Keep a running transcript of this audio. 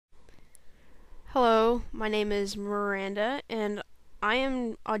Hello, my name is Miranda, and I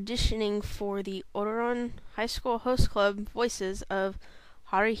am auditioning for the Ouran High School Host Club voices of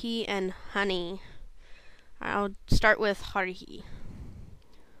Haruhi and Honey. I'll start with Haruhi.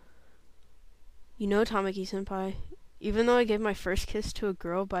 You know, Tamaki-senpai, even though I gave my first kiss to a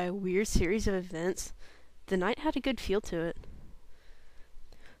girl by a weird series of events, the night had a good feel to it.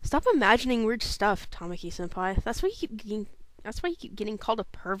 Stop imagining weird stuff, Tamaki-senpai. That's why you keep getting called a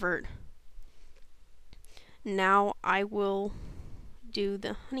pervert. Now I will do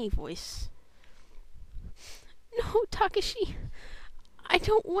the Honey voice. No, Takashi, I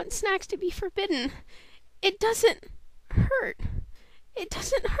don't want snacks to be forbidden. It doesn't hurt. It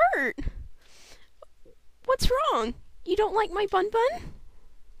doesn't hurt. What's wrong? You don't like my bun bun?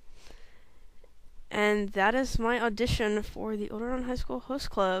 And that is my audition for the Ouran High School Host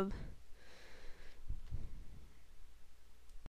Club.